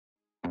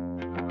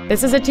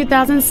This is a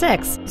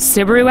 2006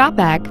 Subaru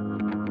Outback.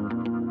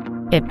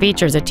 It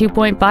features a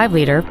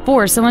 2.5-liter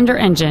four-cylinder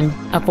engine,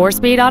 a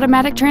 4-speed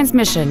automatic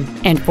transmission,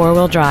 and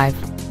 4-wheel drive.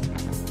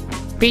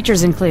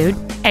 Features include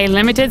a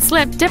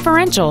limited-slip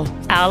differential,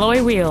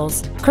 alloy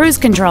wheels, cruise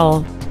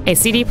control, a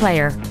CD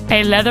player,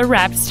 a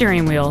leather-wrapped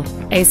steering wheel,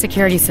 a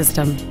security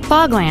system,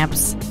 fog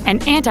lamps,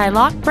 an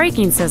anti-lock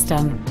braking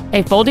system,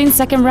 a folding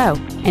second row,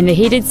 and the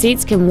heated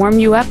seats can warm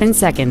you up in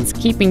seconds,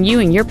 keeping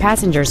you and your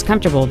passengers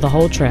comfortable the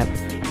whole trip.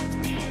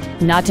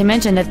 Not to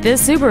mention that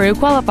this Subaru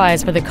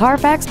qualifies for the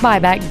Carfax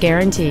buyback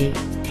guarantee.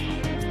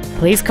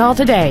 Please call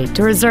today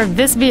to reserve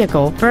this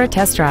vehicle for a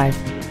test drive.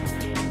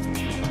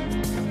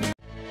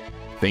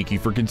 Thank you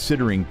for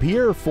considering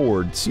Pierre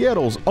Ford,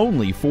 Seattle's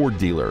only Ford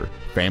dealer.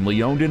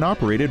 Family owned and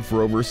operated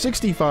for over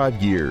 65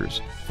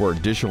 years. For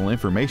additional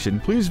information,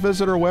 please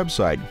visit our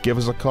website, give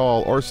us a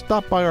call, or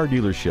stop by our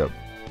dealership.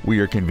 We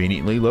are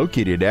conveniently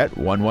located at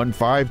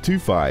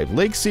 11525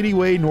 Lake City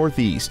Way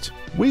Northeast.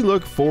 We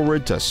look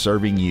forward to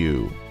serving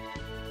you.